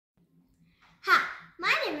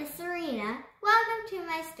name is Serena. Welcome to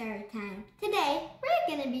my story time. Today,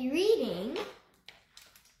 we're going to be reading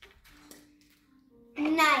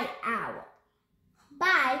Night Owl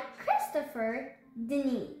by Christopher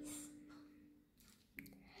Denise.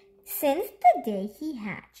 Since the day he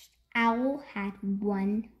hatched, Owl had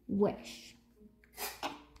one wish: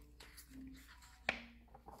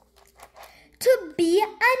 to be a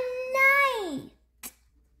knight.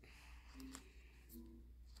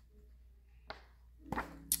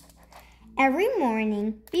 Every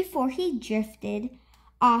morning, before he drifted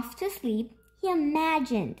off to sleep, he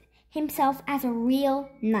imagined himself as a real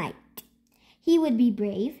knight. He would be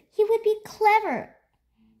brave, he would be clever,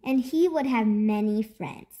 and he would have many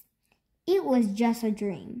friends. It was just a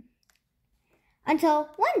dream. Until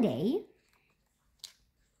one day,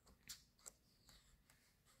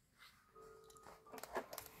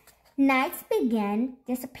 knights began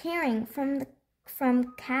disappearing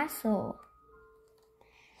from castle.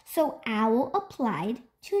 So Owl applied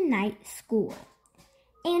to night school,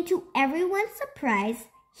 and to everyone's surprise,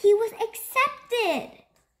 he was accepted.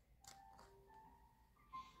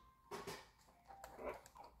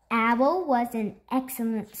 Owl was an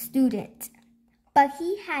excellent student, but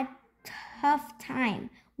he had tough time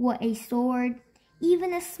with a sword.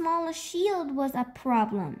 Even the smallest shield was a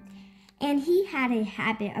problem, and he had a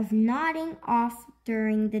habit of nodding off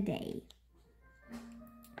during the day.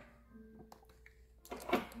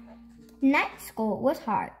 Night school was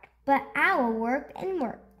hard, but Owl worked and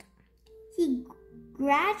worked. He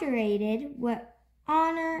graduated with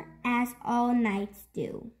honor, as all knights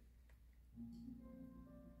do.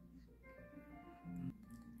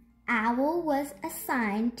 Owl was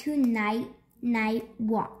assigned to night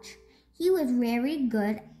watch. He was very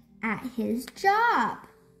good at his job.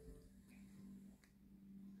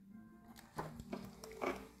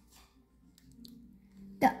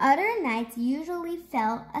 The other knights usually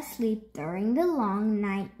fell asleep during the long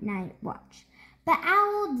night watch, but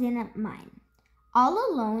Owl didn't mind. All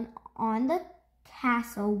alone on the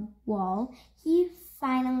castle wall, he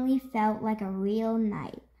finally felt like a real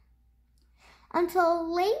knight.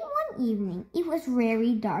 Until late one evening, it was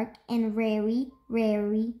very dark and very,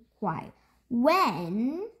 very quiet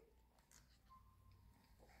when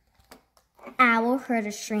Owl heard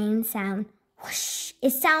a strange sound. Whoosh!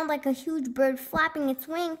 It sounded like a huge bird flapping its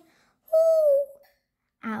wing. Whoo!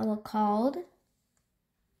 Owl called.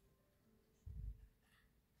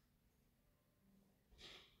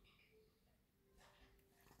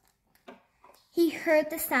 He heard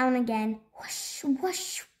the sound again. Whoosh,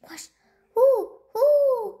 whoosh, whoosh. Whoo,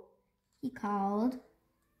 whoo! He called.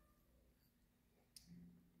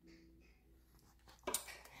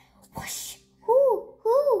 Whoosh, whoo,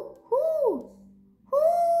 whoo, whoo,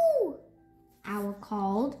 whoo! Owl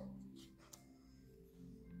called.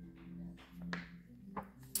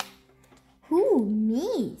 Who,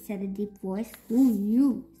 me? Said a deep voice. Who,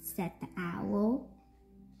 you? Said the owl.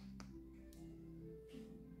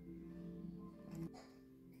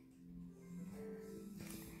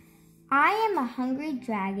 I am a hungry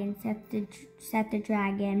dragon, said the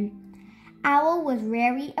dragon. Owl was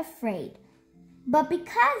very afraid, but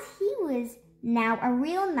because he was now a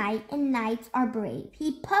real knight and knights are brave,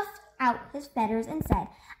 he puffed out his feathers and said,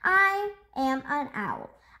 I am an owl.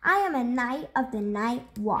 I am a knight of the night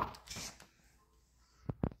watch.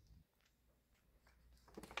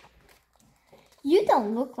 You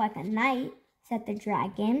don't look like a knight, said the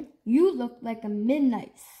dragon. You look like a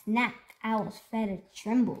midnight snack. Owl's feathers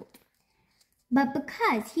trembled. But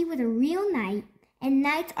because he was a real knight, and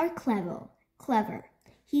knights are clever,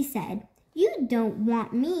 he said, you don't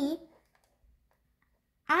want me.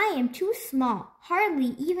 I am too small,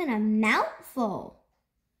 hardly even a mouthful.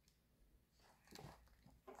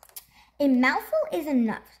 A mouthful is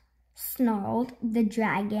enough, snarled the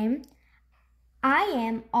dragon. I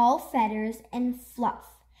am all feathers and fluff,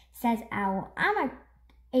 says Owl.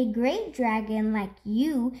 A great dragon like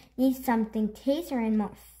you needs something tastier and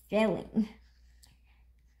more filling.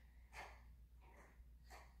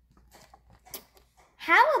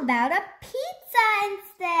 How about a pizza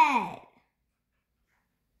instead?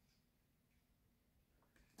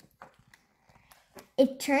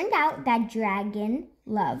 It turned out that dragon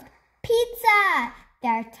loved pizza.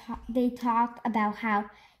 They talked about how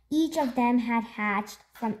each of them had hatched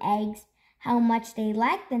from eggs, how much they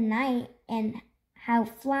liked the night, and how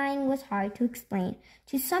flying was hard to explain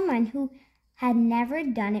to someone who had never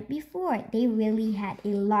done it before. They really had a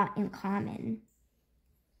lot in common.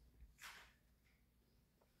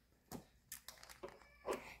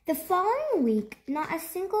 The following week, not a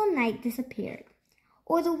single night disappeared,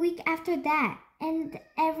 or the week after that, and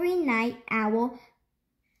every night Owl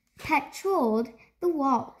patrolled the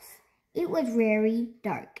walls. It was very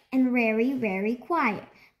dark and very, very quiet,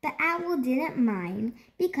 but Owl didn't mind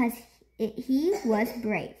because he was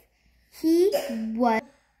brave. He was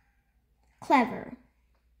clever.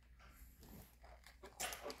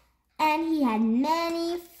 And he had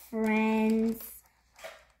many friends.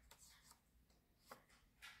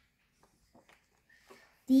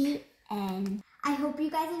 The end. I hope you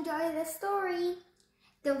guys enjoyed this story.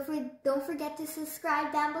 Don't forget to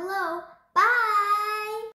subscribe down below. Bye!